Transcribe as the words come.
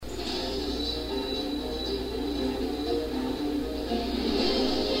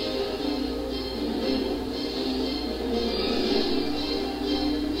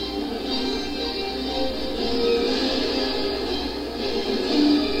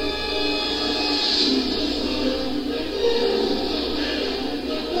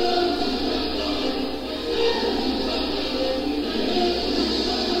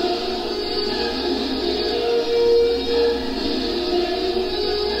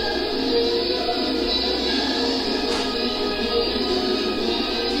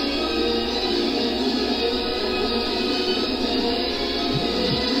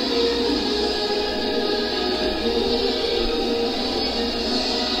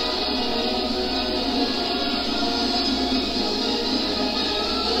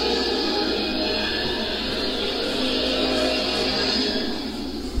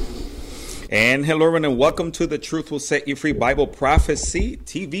And hello, everyone, and welcome to the Truth Will Set You Free Bible Prophecy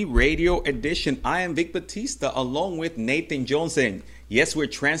TV Radio Edition. I am Vic Batista along with Nathan Jones. And yes, we're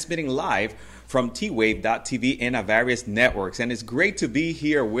transmitting live from TWave.tv and our various networks. And it's great to be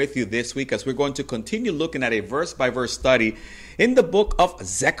here with you this week as we're going to continue looking at a verse-by-verse study in the book of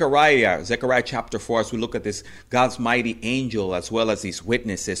Zechariah chapter 4, as we look at this God's mighty angel as well as these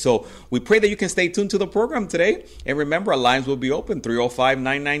witnesses. So we pray that you can stay tuned to the program today. And remember, our lines will be open.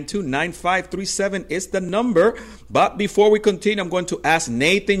 305-992-9537 is the number. But before we continue, I'm going to ask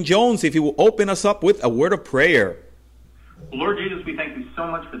Nathan Jones if he will open us up with a word of prayer. Lord Jesus, we thank you so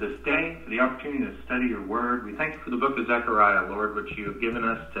much for this day, for the opportunity to study your word. We thank you for the book of Zechariah, Lord, which you have given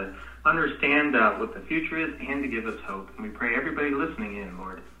us to understand what the future is and to give us hope. And we pray everybody listening in,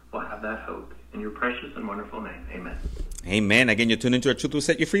 Lord, will have that hope. In your precious and wonderful name, amen. Amen. Again, you're tuned into our Truth Will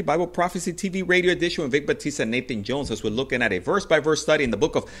Set You Free Bible Prophecy TV Radio Edition with Vic Batista and Nathan Jones as we're looking at a verse-by-verse study in the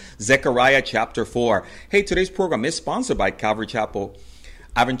book of Zechariah chapter 4. Hey, today's program is sponsored by Calvary Chapel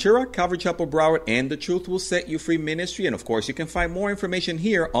Aventura, Calvary Chapel Broward, and the Truth Will Set You Free Ministry. And of course, you can find more information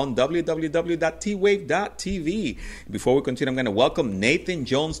here on www.twave.tv. Before we continue, I'm going to welcome Nathan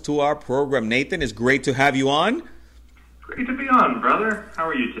Jones to our program. Nathan, it's great to have you on. Great to be on, brother. How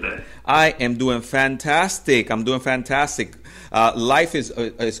are you today? I am doing fantastic. Life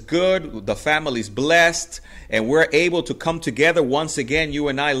is good. The family's blessed. And we're able to come together once again, you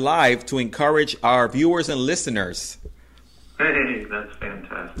and I, live to encourage our viewers and listeners. Hey, that's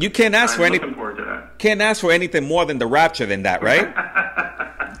fantastic. You can't ask for anything. Looking forward to that. Can't ask for anything more than the rapture than that, right?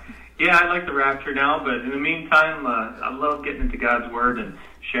 Yeah, I like the rapture now, but in the meantime, I love getting into God's word and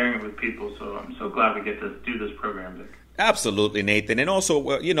sharing it with people. So I'm so glad we get to do this program, Vic. Absolutely, Nathan. And also,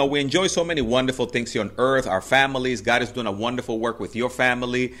 we enjoy so many wonderful things here on earth, our families. God is doing a wonderful work with your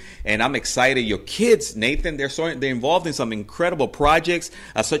family. And I'm excited. Your kids, Nathan, they're involved in some incredible projects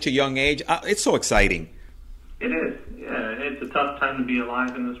at such a young age. It's so exciting. It is. Yeah, it's a tough time to be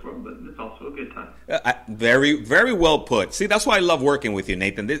alive in this world, but it's also a good time. Very, very well put. See, that's why I love working with you,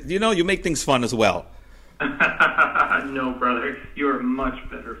 Nathan. You make things fun as well. No, brother. You are much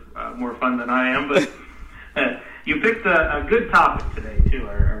better, more fun than I am, but you picked a good topic today, too.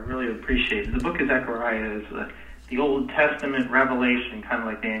 I really appreciate it. The book of Zechariah is the Old Testament revelation, kind of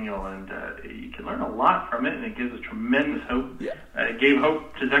like Daniel, and you can learn a lot from it, and it gives us tremendous hope. Yeah. It gave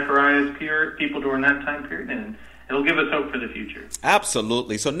hope to Zechariah's people during that time period, and it'll give us hope for the future.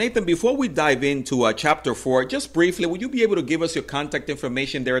 Absolutely. So, Nathan, before we dive into chapter 4, just briefly, would you be able to give us your contact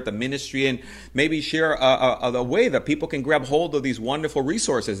information there at the ministry and maybe share a way that people can grab hold of these wonderful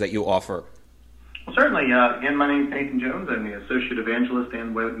resources that you offer? Well, certainly. Again, my name is Nathan Jones. I'm the Associate Evangelist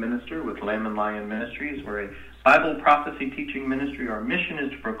and Web Minister with Lamb and Lion Ministries. We're a Bible prophecy teaching ministry. Our mission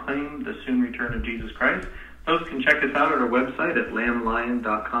is to proclaim the soon return of Jesus Christ. Folks can check us out at our website at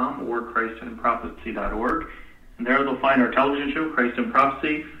lamblion.com or christandprophecy.org. And there they'll find our television show, Christ and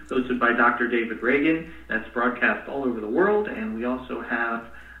Prophecy, hosted by Dr. David Reagan. That's broadcast all over the world. And we also have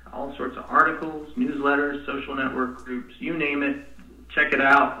all sorts of articles, newsletters, social network groups, you name it. Check it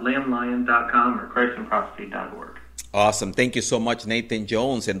out, lamblion.com or christandprophecy.org. Awesome. Thank you so much, Nathan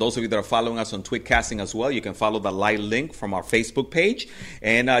Jones. And those of you that are following us on Twitcasting as well, you can follow the live link from our Facebook page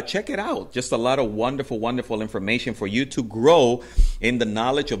and check it out. Just a lot of wonderful, wonderful information for you to grow in the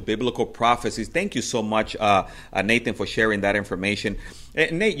knowledge of biblical prophecies. Thank you so much, Nathan, for sharing that information.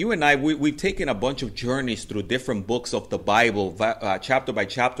 And Nate, you and I, we've taken a bunch of journeys through different books of the Bible, chapter by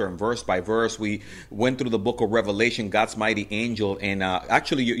chapter and verse by verse. We went through the book of Revelation, God's mighty angel, and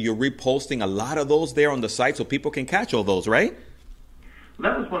actually you're reposting a lot of those there on the site so people can catch all those, right?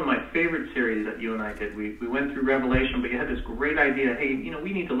 That was one of my favorite series that you and I did. We went through Revelation, but you had this great idea, hey,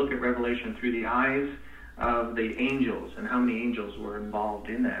 we need to look at Revelation through the eyes of the angels and how many angels were involved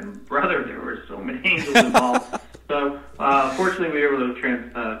in that. And brother, there were so many angels involved. So fortunately, we were able to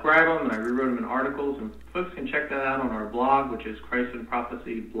transcribe them, and I rewrote them in articles. And folks can check that out on our blog, which is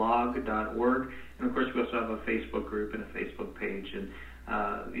christandprophecyblog.org. And of course, we also have a Facebook group and a Facebook page. And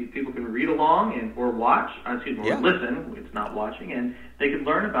people can read along or watch, or listen. It's not watching, and they can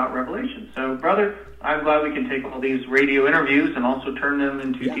learn about Revelation. So, brother, I'm glad we can take all these radio interviews and also turn them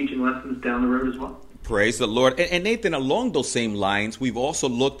into teaching lessons down the road as well. Praise the Lord. And Nathan, along those same lines, we've also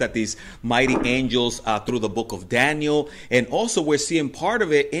looked at these mighty angels through the book of Daniel. And also we're seeing part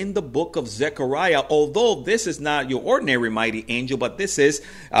of it in the book of Zechariah, although this is not your ordinary mighty angel, but this is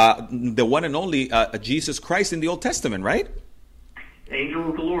the one and only Jesus Christ in the Old Testament, right? Angel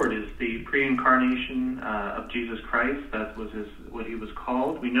of the Lord is the pre-incarnation of Jesus Christ. That was what he was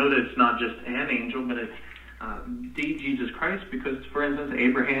called. We know that it's not just an angel, but it's the Jesus Christ, because, for instance,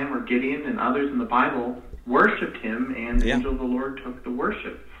 Abraham or Gideon and others in the Bible worshipped him, and the angel of the Lord took the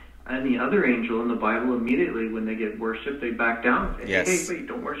worship. any other angel in the Bible, immediately when they get worshipped, they back down and say, Yes. hey, wait,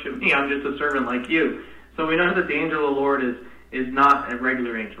 don't worship me. I'm just a servant like you. So we know that the angel of the Lord is not a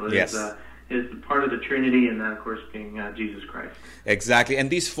regular angel. It Yes. is part of the Trinity, and that, of course, being Jesus Christ. Exactly,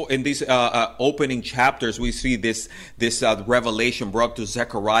 and in these opening chapters, we see this revelation brought to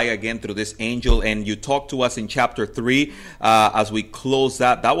Zechariah again through this angel. And you talked to us in chapter 3 as we close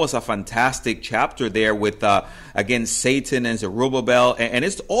that. That was a fantastic chapter there with again Satan and Zerubbabel, and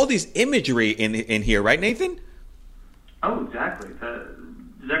it's all this imagery in here, right, Nathan? Oh, exactly.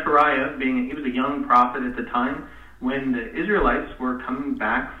 Zechariah, he was a young prophet at the time when the Israelites were coming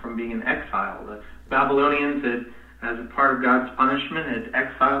back from being in exile. The Babylonians had, as a part of God's punishment, had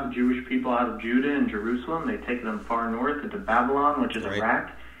exiled the Jewish people out of Judah and Jerusalem. They'd taken them far north into Babylon, which is Right.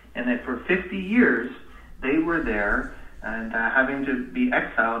 Iraq. And that for 50 years, they were there and having to be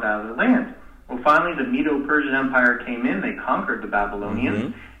exiled out of their land. Well, finally, the Medo-Persian Empire came in. They conquered the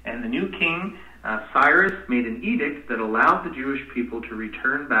Babylonians. And the new king, Cyrus, made an edict that allowed the Jewish people to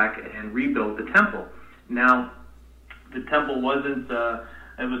return back and rebuild the temple. Now, the temple wasn't,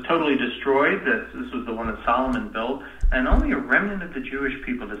 it was totally destroyed. This was the one that Solomon built. And only a remnant of the Jewish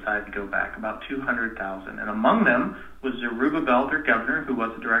people decided to go back, about 200,000. And among them was Zerubbabel, their governor, who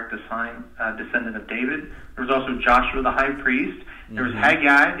was a direct descendant of David. There was also Joshua, the high priest. There was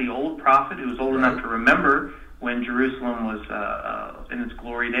Haggai, the old prophet, who was old enough to remember when Jerusalem was in its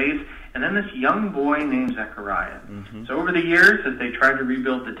glory days. And then this young boy named Zechariah. So over the years, as they tried to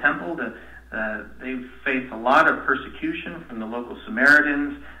rebuild the temple, they faced a lot of persecution from the local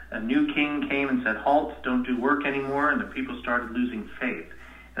Samaritans. A new king came and said, halt, don't do work anymore, and the people started losing faith.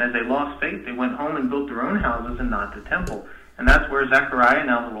 And as they lost faith, they went home and built their own houses and not the temple. And that's where Zechariah,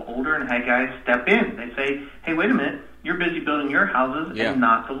 now a little older, and Haggai step in. They say, hey, wait a minute, you're busy building your houses and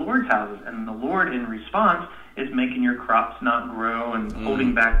not the Lord's houses. And the Lord, in response, is making your crops not grow and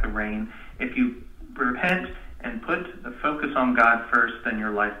holding back the rain. If you repent and put the focus on God first, then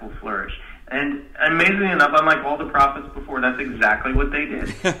your life will flourish. And amazingly enough, unlike all the prophets before, that's exactly what they did.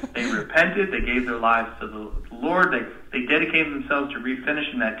 They repented. They gave their lives to the Lord. They dedicated themselves to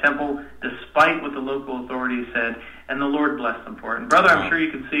refinishing that temple, despite what the local authorities said, and the Lord blessed them for it. And brother, I'm sure you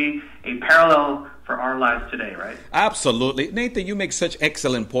can see a parallel for our lives today, right? Absolutely. Nathan, you make such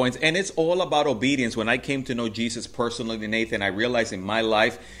excellent points, and it's all about obedience. When I came to know Jesus personally, Nathan, I realized in my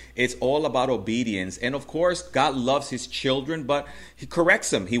life, it's all about obedience. And of course, God loves his children, but he corrects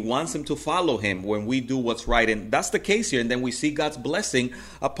them. He wants them to follow him when we do what's right. And that's the case here. And then we see God's blessing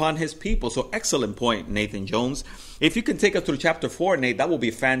upon his people. So excellent point, Nathan Jones. If you can take us through chapter 4, Nate, that will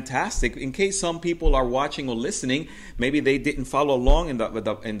be fantastic. In case some people are watching or listening, maybe they didn't follow along in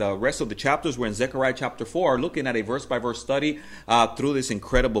the rest of the chapters. We're in Zechariah chapter 4, looking at a verse-by-verse study through this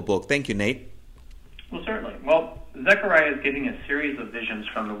incredible book. Thank you, Nate. Well, certainly. Well, Zechariah is getting a series of visions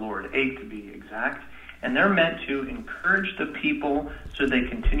from the Lord, 8 to be exact, and they're meant to encourage the people so they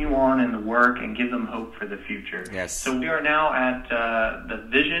continue on in the work and give them hope for the future. Yes. So we are now at the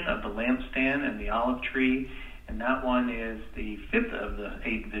vision of the lampstand and the olive tree, and that one is the 5th of the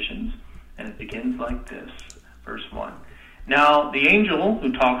 8 visions, and it begins like this, verse 1. Now the angel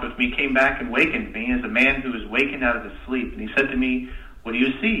who talked with me came back and wakened me as a man who is wakened out of his sleep, and he said to me, what do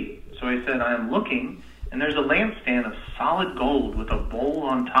you see? So I said, I am looking, and there's a lampstand of solid gold with a bowl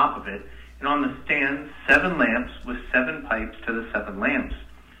on top of it, and on the stand 7 lamps with 7 pipes to the 7 lamps.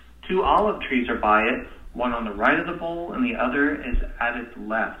 2 olive trees are by it, one on the right of the bowl, and the other is at its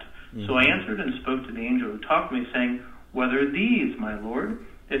left. So I answered and spoke to the angel who talked to me, saying, what are these, my Lord?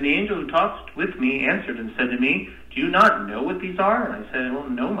 Then the angel who talked with me answered and said to me, do you not know what these are? And I said, well,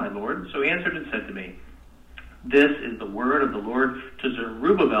 no, my Lord. So he answered and said to me, this is the word of the Lord to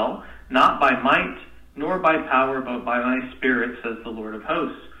Zerubbabel, not by might nor by power, but by my spirit, says the Lord of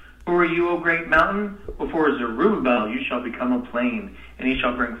hosts. Who are you, O great mountain? Before Zerubbabel you shall become a plain, and he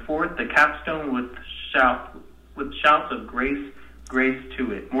shall bring forth the capstone with shouts of grace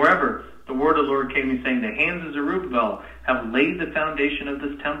to it. Moreover, the word of the Lord came to me, saying, the hands of Zerubbabel have laid the foundation of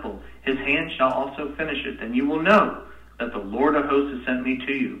this temple. His hand shall also finish it. Then you will know that the Lord of hosts has sent me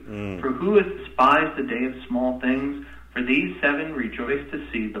to you. For who has despised the day of small things? For these 7 rejoice to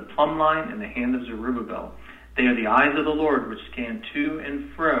see the plumb line in the hand of Zerubbabel. They are the eyes of the Lord, which scan to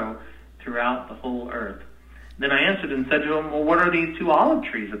and fro throughout the whole earth. Then I answered and said to him, well, what are these 2 olive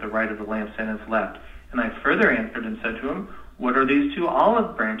trees at the right of the lampstand and its left? And I further answered and said to him, what are these 2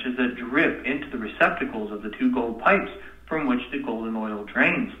 olive branches that drip into the receptacles of the 2 gold pipes from which the golden oil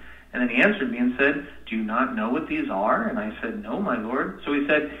drains? And then he answered me and said, do you not know what these are? And I said, no, my Lord. So he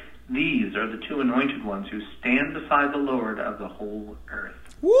said, these are the 2 anointed ones who stand beside the Lord of the whole earth.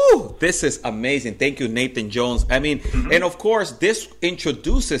 Woo! This is amazing. Thank you, Nathan Jones. I mean, and of course, this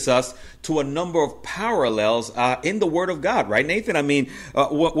introduces us to a number of parallels in the Word of God, right, Nathan? I mean,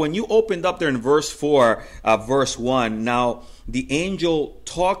 when you opened up there in verse 4, verse 1, now the angel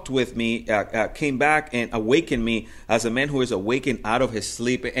talked with me, came back and awakened me as a man who is awakened out of his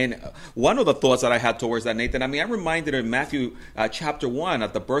sleep. And one of the thoughts that I had towards that, Nathan, I mean, I'm reminded in Matthew chapter 1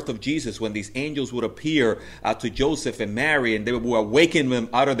 at the birth of Jesus, when these angels would appear to Joseph and Mary, and they would awaken them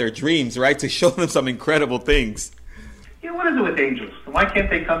out of their dreams, right, to show them some incredible things. Yeah, what is it with angels? Why can't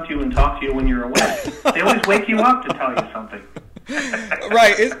they come to you and talk to you when you're awake? They always wake you up to tell you something.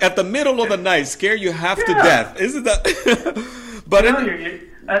 Right, at the middle of the night, scare you half to death, isn't that? But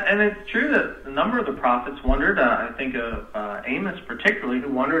and it's true that a number of the prophets wondered. I think of Amos particularly,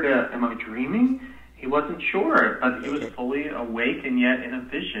 who wondered, "Am I dreaming?" He wasn't sure, but he was fully awake and yet in a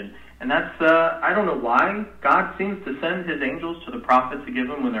vision. And that's I don't know why God seems to send His angels to the prophets to give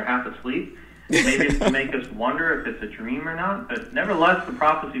them when they're half asleep. Maybe it's to make us wonder if it's a dream or not. But nevertheless, the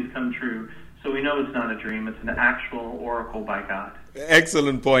prophecies come true. So we know it's not a dream, it's an actual oracle by God.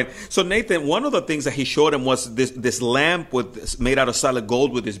 Excellent point. So Nathan, one of the things that he showed him was this lamp made out of solid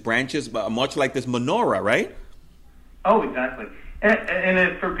gold with its branches, much like this menorah, right? Oh, exactly.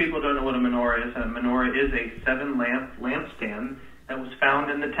 And for people who don't know what a menorah is a 7-lamp lampstand that was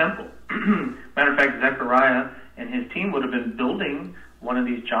found in the temple. Matter of fact, Zechariah and his team would have been building one of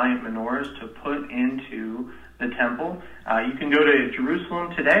these giant menorahs to put into the temple. You can go to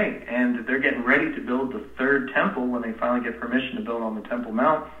Jerusalem today, and they're getting ready to build the third temple when they finally get permission to build on the Temple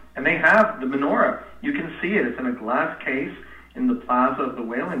Mount. And they have the menorah. You can see it. It's in a glass case in the plaza of the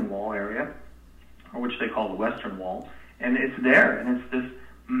Wailing Wall area, or which they call the Western Wall. And it's there, and it's this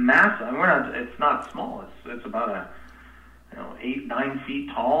massive. I mean, it's not small. It's about 8-9 feet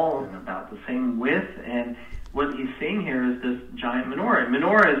tall and about the same width. And what he's seeing here is this giant menorah. And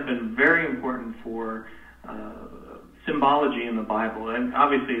menorah has been very important for symbology in the Bible. And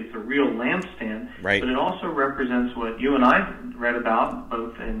obviously it's a real lampstand, right, but it also represents what you and I read about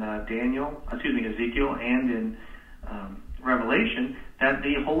both in Ezekiel and in Revelation, that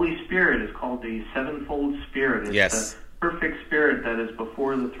the Holy Spirit is called the sevenfold Spirit. It's yes, the perfect Spirit that is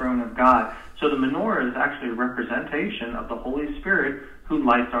before the throne of God. So the menorah is actually a representation of the Holy Spirit who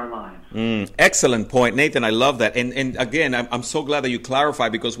lights our lives. Excellent point, Nathan. I love that. And again, I'm so glad that you clarify,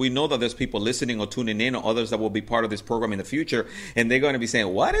 because we know that there's people listening or tuning in, or others that will be part of this program in the future, and they're going to be saying,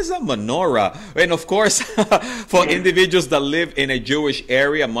 what is a menorah? And of course, for individuals that live in a Jewish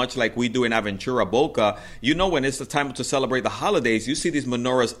area, much like we do in Aventura, Boca, when it's the time to celebrate the holidays, you see these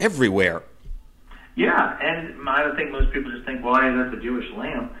menorahs everywhere. Yeah, and I think most people just think, well, that's a Jewish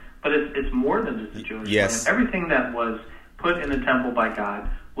lamp, but it's more than just a Jewish lamp. Everything that was put in the temple by God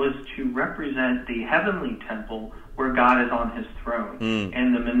was to represent the heavenly temple where God is on His throne.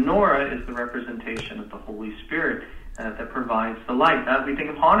 And the menorah is the representation of the Holy Spirit that provides the light. We think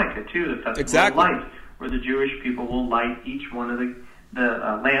of Hanukkah, too, the festival of lights, where the Jewish people will light each one of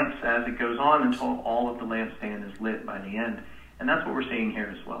the lamps as it goes on until all of the lampstand is lit by the end. And that's what we're seeing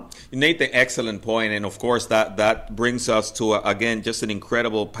here as well. Nathan, excellent point. And of course, that brings us to, again, just an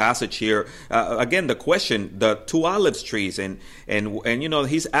incredible passage here. Again, the question, the 2 olive trees. And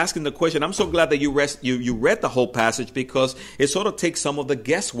he's asking the question. I'm so glad that you read the whole passage, because it sort of takes some of the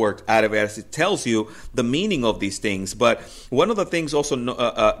guesswork out of it as it tells you the meaning of these things. But one of the things also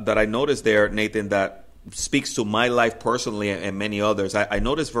that I noticed there, Nathan, that speaks to my life personally and many others, I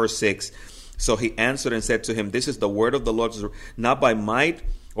noticed verse 6. So he answered and said to him, this is the word of the Lord, not by might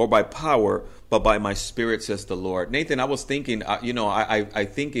or by power, but by my Spirit, says the Lord. Nathan, I was thinking, I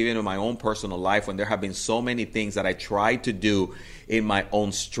think even in my own personal life, when there have been so many things that I tried to do in my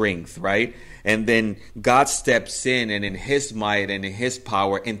own strength, right? And then God steps in, and in His might and in His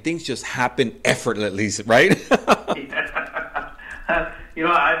power, and things just happen effortlessly, right?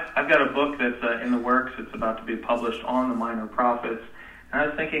 I've got a book that's in the works. It's about to be published on the minor prophets. And I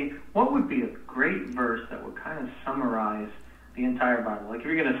was thinking, what would be a great verse that would kind of summarize the entire Bible? Like, if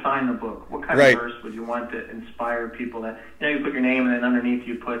you're going to sign the book, what kind of verse would you want to inspire people that, you put your name and then underneath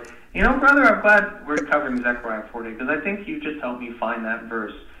you put, brother, I'm glad we're covering Zechariah 40, because I think you just helped me find that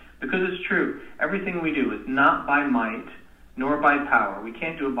verse. Because it's true. Everything we do is not by might nor by power. We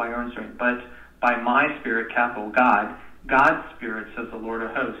can't do it by our own strength, but by my Spirit, capital God, God's Spirit, says the Lord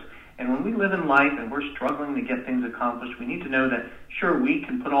of hosts. And when we live in life and we're struggling to get things accomplished, we need to know that, sure, we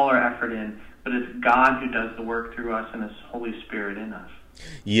can put all our effort in, but it's God who does the work through us and His Holy Spirit in us.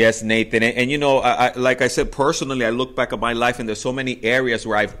 Yes, Nathan. And you know, like I said, personally, I look back at my life and there's so many areas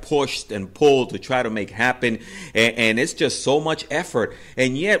where I've pushed and pulled to try to make happen. And it's just so much effort.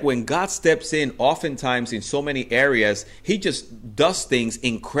 And yet when God steps in, oftentimes in so many areas, he just does things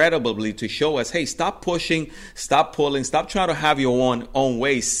incredibly to show us, hey, stop pushing, stop pulling, stop trying to have your own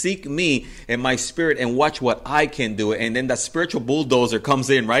way. Seek me and my spirit and watch what I can do. And then that spiritual bulldozer comes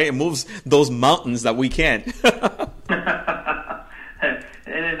in, right? It moves those mountains that we can't.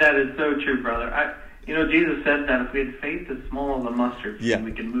 And that is so true, brother. Jesus said that if we had faith as small as a mustard seed,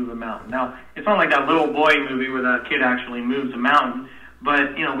 we could move a mountain. Now, it's not like that little boy movie where that kid actually moves a mountain,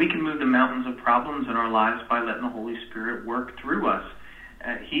 but, we can move the mountains of problems in our lives by letting the Holy Spirit work through us.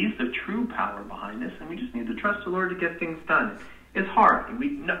 He's the true power behind this, and we just need to trust the Lord to get things done. It's hard.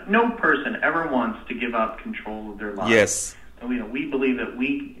 No person ever wants to give up control of their lives. Yes. We believe that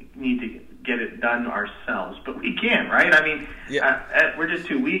we need to get it done ourselves, but we can't, right? I mean, we're just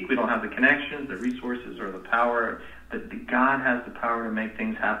too weak. We don't have the connections, the resources, or the power. But God has the power to make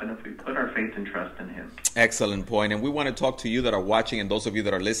things happen if we put our faith and trust in him. Excellent point. And we want to talk to you that are watching and those of you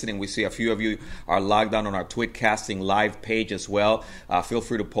that are listening. We see a few of you are logged on our Twitcasting live page as well. Feel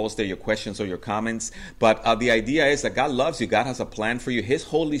free to post there your questions or your comments. But the idea is that God loves you. God has a plan for you. His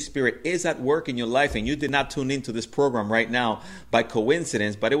Holy Spirit is at work in your life. And you did not tune into this program right now by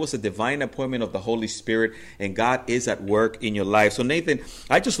coincidence, but it was a divine appointment of the Holy Spirit. And God is at work in your life. So Nathan,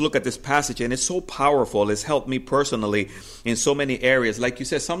 I just look at this passage and it's so powerful. It's helped me personally in so many areas. Like you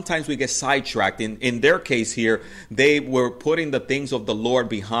said, sometimes we get sidetracked. In their case here, they were putting the things of the Lord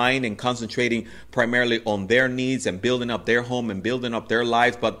behind and concentrating primarily on their needs and building up their home and building up their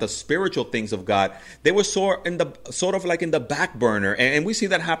lives. But the spiritual things of God, they were sort of like in the back burner. And we see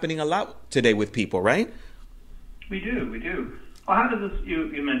that happening a lot today with people, right? We do. Well, how does this,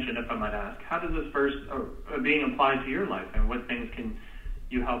 you mentioned, if I might ask, how does this verse being applied to your life, and what things can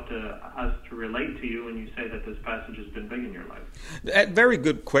you help us to relate to you when you say that this passage has been big in your life? Very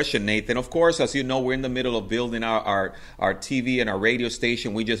good question, Nathan. Of course, as you know, we're in the middle of building our TV and our radio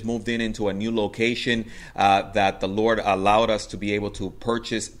station. We just moved into a new location that the Lord allowed us to be able to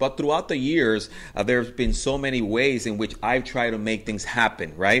purchase. But throughout the years, there's been so many ways in which I've tried to make things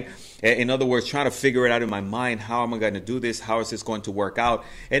happen, right? In other words, trying to figure it out in my mind. How am I going to do this? How is this going to work out?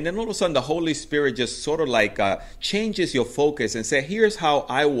 And then all of a sudden, the Holy Spirit just sort of like changes your focus and say, here's how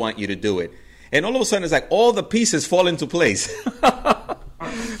I want you to do it. And all of a sudden, it's like all the pieces fall into place. Well,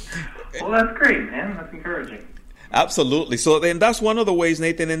 that's great, man. That's encouraging. Absolutely. So then that's one of the ways,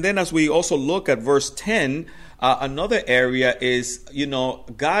 Nathan. And then as we also look at verse 10, another area is,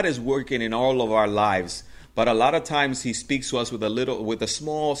 God is working in all of our lives. But a lot of times he speaks to us with a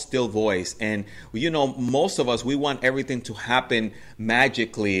small, still voice. And, most of us, we want everything to happen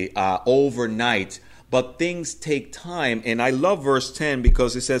magically overnight. But things take time. And I love verse 10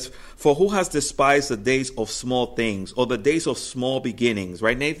 because it says, for who has despised the days of small things or the days of small beginnings,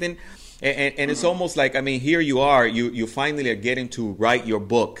 right, Nathan? And it's almost like, here you are, you finally are getting to write your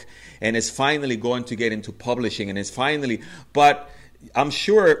book, and it's finally going to get into publishing, and it's finally, but I'm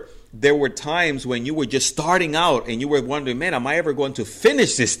sure there were times when you were just starting out and you were wondering, man, am I ever going to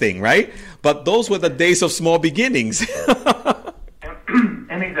finish this thing, right? But those were the days of small beginnings.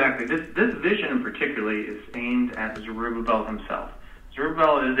 And exactly. This vision in particularly is aimed at Zerubbabel himself.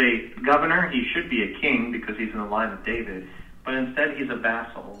 Zerubbabel is a governor. He should be a king because he's in the line of David. But instead he's a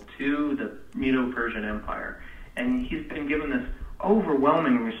vassal to the Medo-Persian Empire. And he's been given this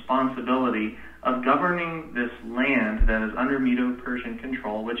overwhelming responsibility of governing this land that is under Medo-Persian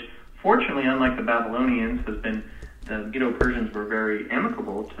control, which fortunately, unlike the Babylonians, the Medo-Persians were very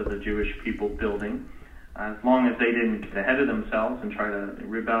amicable to the Jewish people building, as long as they didn't get ahead of themselves and try to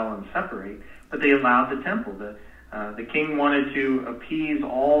rebel and separate. But they allowed the temple. The king wanted to appease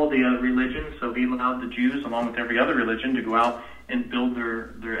all the other religions, so he allowed the Jews, along with every other religion, to go out and build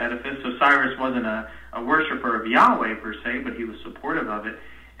their edifice. So Cyrus wasn't a worshiper of Yahweh per se, but he was supportive of it.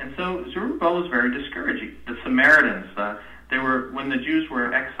 And so Zerubbabel was very discouraging. The Samaritans, when the Jews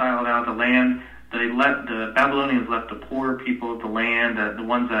were exiled out of the land, the Babylonians left the poor people of the land, the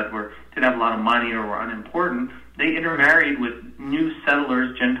ones that didn't have a lot of money or were unimportant. They intermarried with new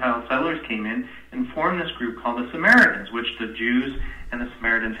settlers, Gentile settlers came in and formed this group called the Samaritans, which the Jews and the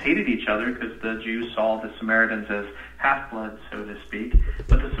Samaritans hated each other because the Jews saw the Samaritans as half-bloods, so to speak.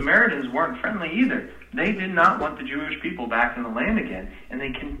 But the Samaritans weren't friendly either. They did not want the Jewish people back in the land again, and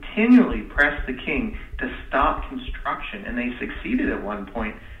they continually pressed the king to stop construction, and they succeeded at one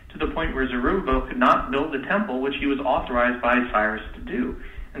point, to the point where Zerubbabel could not build the temple, which he was authorized by Cyrus to do.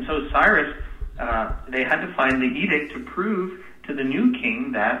 And so Cyrus, they had to find the edict to prove to the new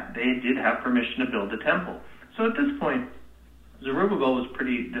king that they did have permission to build the temple. So at this point, Zerubbabel was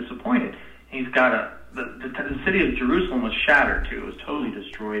pretty disappointed. He's got the city of Jerusalem was shattered too. It was totally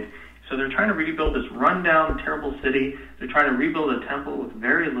destroyed. So they're trying to rebuild this rundown, terrible city. They're trying to rebuild a temple with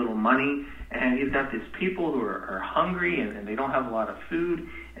very little money. And he's got these people who are hungry and they don't have a lot of food.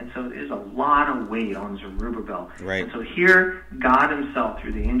 And so there's a lot of weight on Zerubbabel. Right. And so here, God himself,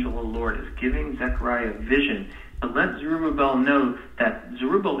 through the angel of the Lord, is giving Zechariah a vision to let Zerubbabel know that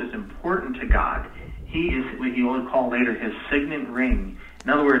Zerubbabel is important to God. He is what he will call later his signet ring. In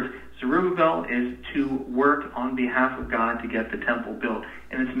other words, Zerubbabel is to work on behalf of God to get the temple built.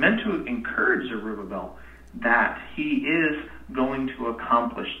 And it's meant to encourage Zerubbabel that he is going to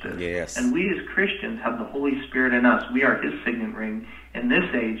accomplish this. Yes. And we as Christians have the Holy Spirit in us. We are his signet ring in this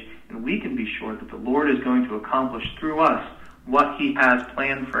age, and we can be sure that the Lord is going to accomplish through us what he has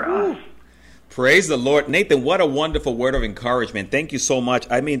planned for us. Praise the Lord. Nathan, what a wonderful word of encouragement. Thank you so much.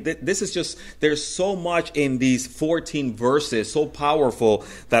 I mean, this is just, there's so much in these 14 verses, so powerful,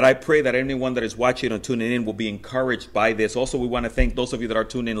 that I pray that anyone that is watching or tuning in will be encouraged by this. Also, we want to thank those of you that are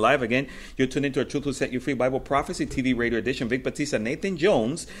tuned in live. Again, you're tuned into our Truth Will Set You Free Bible Prophecy TV radio edition. Vic Batista, Nathan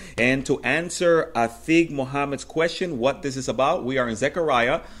Jones. And to answer Athig Muhammad's question, what this is about, we are in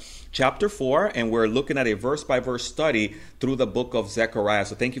Zechariah chapter 4, and we're looking at a verse-by-verse study through the book of Zechariah.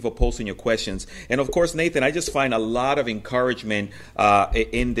 So thank you for posting your questions. And of course, Nathan, I just find a lot of encouragement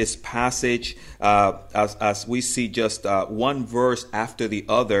in this passage as we see just one verse after the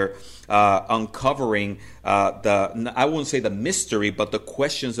other uncovering I wouldn't say the mystery, but the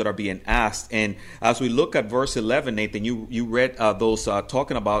questions that are being asked. And as we look at verse 11, Nathan, you read those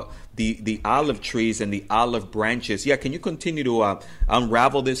talking about the olive trees and the olive branches. Yeah, can you continue to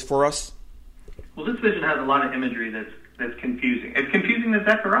unravel this for us? Well, this vision has a lot of imagery that's confusing. It's confusing to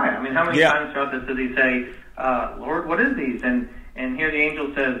Zechariah. I mean, how many times throughout this does he say, Lord, what is these? And here the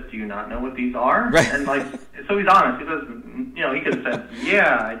angel says, do you not know what these are? Right. And so he's honest. He doesn't, he could have said,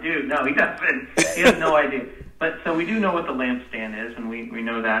 yeah, I do. No, he doesn't. He has no idea. But so we do know what the lampstand is, and we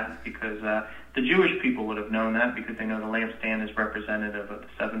know that because the Jewish people would have known that because they know the lampstand is representative of the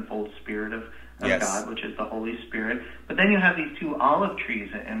sevenfold Spirit of God, which is the Holy Spirit. But then you have these two olive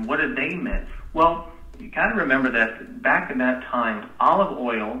trees, and what did they mean? Well, you got to remember that back in that time, olive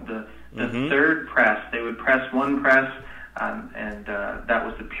oil, the third press, they would press one press, and that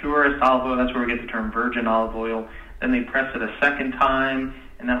was the purest olive oil. That's where we get the term virgin olive oil. Then they press it a second time,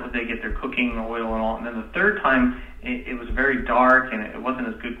 and that was they get their cooking oil and all. And then the third time, it was very dark and it wasn't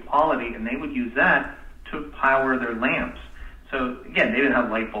as good quality, and they would use that to power their lamps. So again, they didn't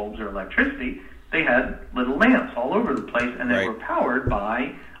have light bulbs or electricity. They had little lamps all over the place, and they were powered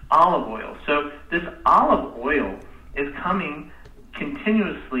by olive oil. So this olive oil is coming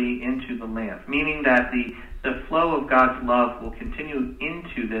continuously into the lamp, meaning that the flow of God's love will continue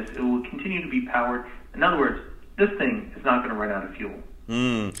into this. It will continue to be powered. In other words, this thing is not going to run out of fuel.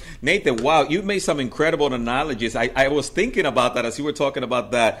 Nathan, wow, you made some incredible analogies. I was thinking about that as you were talking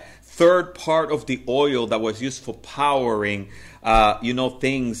about that third part of the oil that was used for powering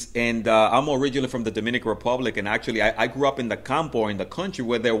things. And I'm originally from the Dominican Republic, and actually I grew up in the campo, in the country,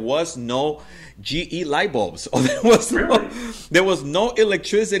 where there was no GE light bulbs. Or there was no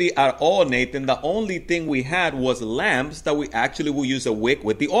electricity at all, Nathan. The only thing we had was lamps that we actually would use a wick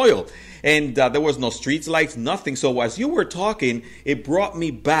with the oil. And there was no street lights, nothing. So as you were talking, it brought me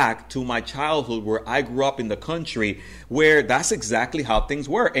back to my childhood where I grew up in the country, where that's exactly how things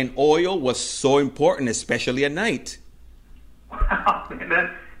were. And oil was so important, especially at night. Wow, man,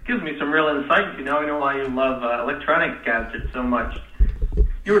 that gives me some real insight. I know why you love electronic gadgets so much.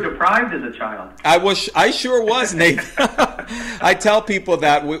 You were deprived as a child. I sure was, Nate. I tell people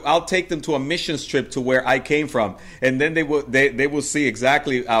that I'll take them to a missions trip to where I came from, and then they will see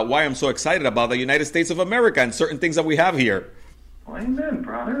exactly why I'm so excited about the United States of America and certain things that we have here. Well, amen,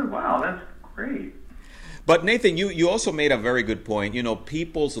 brother. Wow, that's great. But Nathan, you also made a very good point.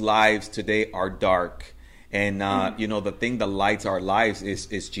 People's lives today are dark. And, the thing that lights our lives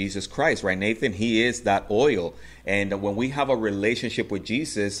is Jesus Christ, right, Nathan? He is that oil. And when we have a relationship with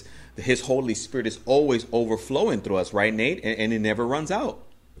Jesus, his Holy Spirit is always overflowing through us, right, Nate? And it never runs out.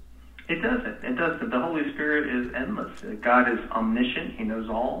 It doesn't. It doesn't. The Holy Spirit is endless. God is omniscient. He knows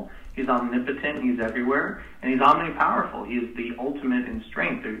all. He's omnipotent. He's everywhere. And he's omnipowerful. He is the ultimate in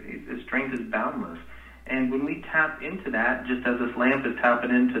strength. His strength is boundless. And when we tap into that, just as this lamp is tapping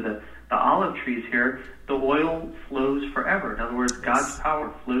into the olive trees here, the oil flows forever. In other words, God's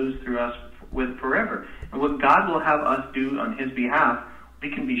power flows through us with forever. And what God will have us do on his behalf, we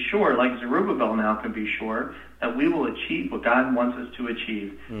can be sure, like Zerubbabel now can be sure, that we will achieve what God wants us to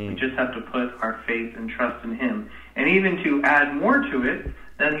achieve. We just have to put our faith and trust in him. And even to add more to it,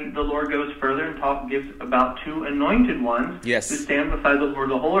 Then the Lord goes further and gives about 2 anointed ones Yes. who stand beside the Lord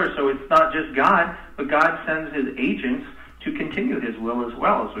of the whole earth. So it's not just God, but God sends his agents to continue his will as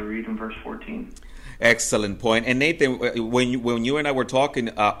well, as we read in verse 14. Excellent point. And Nathan, when you and I were talking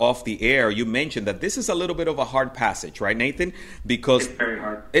off the air, you mentioned that this is a little bit of a hard passage, right, Nathan? Because It's very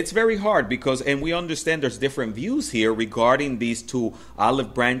hard. It's very hard because, and we understand there's different views here regarding these 2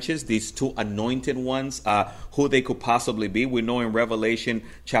 olive branches, these 2 anointed ones, who they could possibly be. We know in Revelation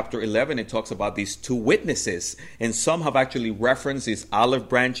chapter 11, it talks about these 2 witnesses, and some have actually referenced these olive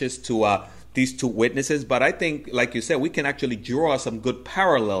branches to these 2 witnesses. But I think, like you said, we can actually draw some good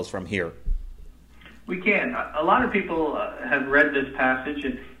parallels from here. We can. A lot of people have read this passage,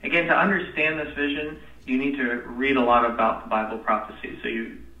 and again, to understand this vision, you need to read a lot about the Bible prophecy, so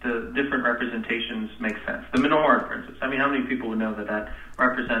the different representations make sense. The menorah, for instance. I mean, how many people would know that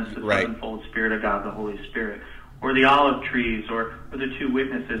represents the Right. sevenfold Spirit of God, the Holy Spirit, or the olive trees, or the 2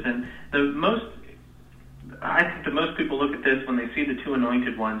 witnesses? And I think the most people look at this when they see the 2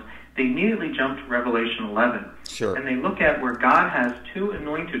 anointed ones, they immediately jump to Revelation 11. Sure. And they look at where God has 2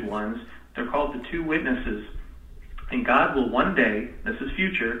 anointed ones. They're called the 2 witnesses. And God will one day, this is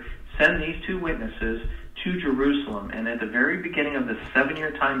future, send these 2 witnesses to Jerusalem. And at the very beginning of the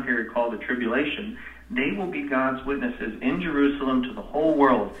 7-year time period called the tribulation, they will be God's witnesses in Jerusalem to the whole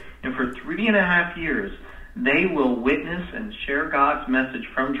world. And for 3.5 years, they will witness and share God's message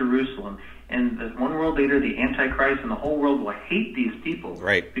from Jerusalem. And the one world leader, the Antichrist, and the whole world will hate these people,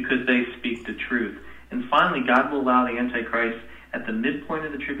 Right. because they speak the truth. And finally, God will allow the Antichrist at the midpoint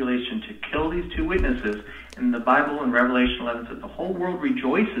of the tribulation to kill these 2 witnesses. And the Bible in Revelation 11 says the whole world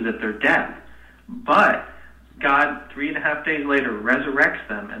rejoices at their death. But God, 3.5 days later, resurrects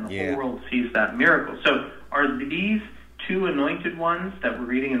them, and the whole world sees that miracle. So are these 2 anointed ones that we're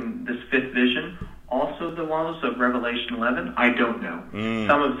reading in this 5th vision also the ones of Revelation 11? I don't know.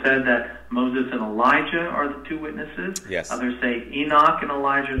 Some have said that Moses and Elijah are the 2 witnesses. Yes. Others say Enoch and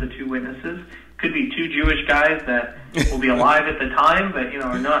Elijah are the 2 witnesses. Could be 2 Jewish guys that will be alive at the time, but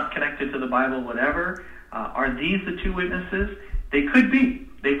are not connected to the Bible, whatever. Are these the 2 witnesses? They could be.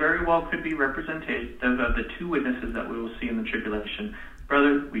 They very well could be representative of the 2 witnesses that we will see in the tribulation.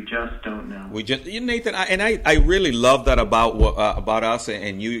 Brother, we just don't know. Nathan, I really love that about us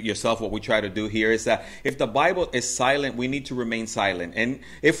and you yourself. What we try to do here is that if the Bible is silent, we need to remain silent. And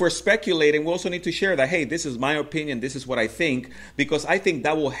if we're speculating, we also need to share that, hey, this is my opinion, this is what I think, because I think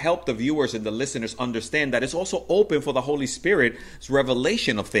that will help the viewers and the listeners understand that it's also open for the Holy Spirit's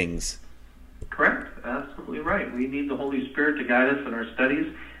revelation of things. Correct. Absolutely right. We need the Holy Spirit to guide us in our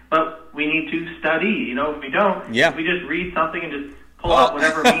studies, but we need to study. If we don't, if we just read something and just pull out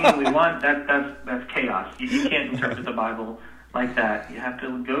whatever meaning we want, that's chaos. You can't interpret the Bible like that. You have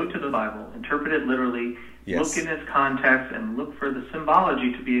to go to the Bible, interpret it literally, look in its context, and look for the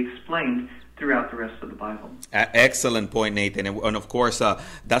symbology to be explained throughout the rest of the Bible. Excellent point, Nathan. And of course,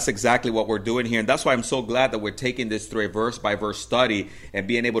 that's exactly what we're doing here. And that's why I'm so glad that we're taking this through a verse-by-verse study and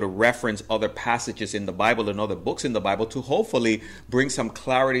being able to reference other passages in the Bible and other books in the Bible to hopefully bring some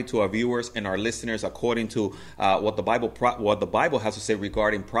clarity to our viewers and our listeners according to what the Bible has to say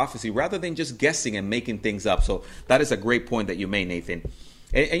regarding prophecy, rather than just guessing and making things up. So that is a great point that you made, Nathan.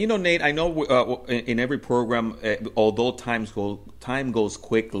 And Nate, I know in every program, although time goes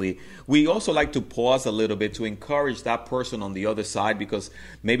quickly, we also like to pause a little bit to encourage that person on the other side, because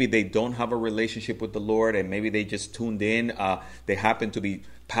maybe they don't have a relationship with the Lord, and maybe they just tuned in. They happen to be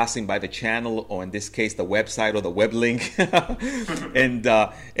passing by the channel, or in this case, the website or the web link,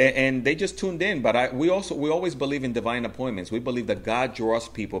 and they just tuned in. But we always believe in divine appointments. We believe that God draws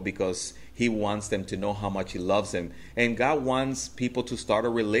people because He wants them to know how much He loves them, and God wants people to start a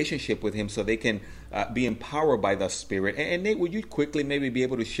relationship with Him so they can be empowered by the Spirit. And Nate, would you quickly maybe be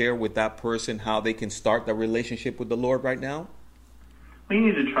able to share with that person how they can start the relationship with the Lord right now? We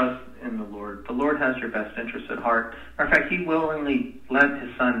need to trust in the Lord. The Lord has your best interest at heart. In fact, He willingly let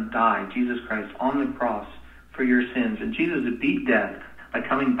His Son die, Jesus Christ, on the cross for your sins. And Jesus beat death by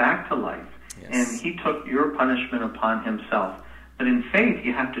coming back to life. Yes. And He took your punishment upon Himself. But in faith,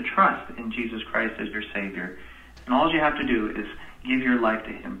 you have to trust in Jesus Christ as your Savior. And all you have to do is give your life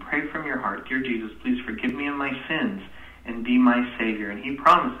to Him. Pray from your heart, "Dear Jesus, please forgive me of my sins and be my Savior." And He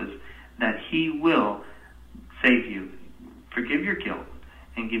promises that He will save you, forgive your guilt,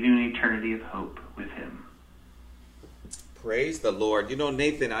 and give you an eternity of hope with Him. Praise the Lord.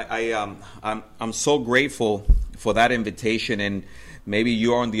 Nathan, I'm so grateful for that invitation, and maybe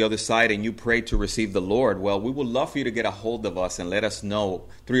you're on the other side and you pray to receive the Lord. Well, we would love for you to get a hold of us and let us know.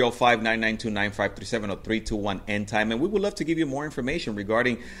 305-992-9537 or 321-END-TIME. And we would love to give you more information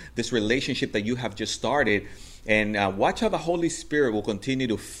regarding this relationship that you have just started. And watch how the Holy Spirit will continue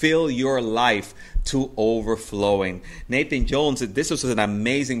to fill your life to overflowing. Nathan Jones, this was an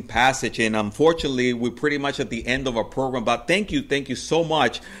amazing passage, and unfortunately we're pretty much at the end of our program, but thank you so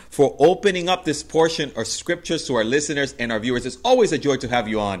much for opening up this portion of scriptures to our listeners and our viewers. It's always a joy to have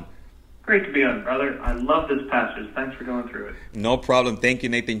you on. Great to be on, brother. I love this passage. Thanks for going through it. No problem. Thank you,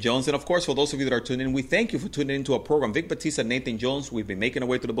 Nathan Jones. And of course, for those of you that are tuning in, we thank you for tuning into our program. Vic Batista, Nathan Jones, we've been making our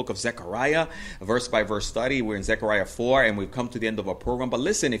way through the book of Zechariah, verse by verse study. We're in Zechariah 4, and we've come to the end of our program. But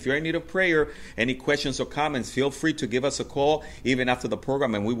listen, if you're in need of prayer, any questions or comments, feel free to give us a call even after the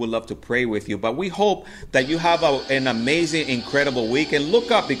program, and we would love to pray with you. But we hope that you have an amazing, incredible week. And look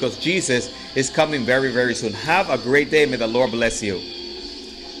up, because Jesus is coming very, very soon. Have a great day. May the Lord bless you.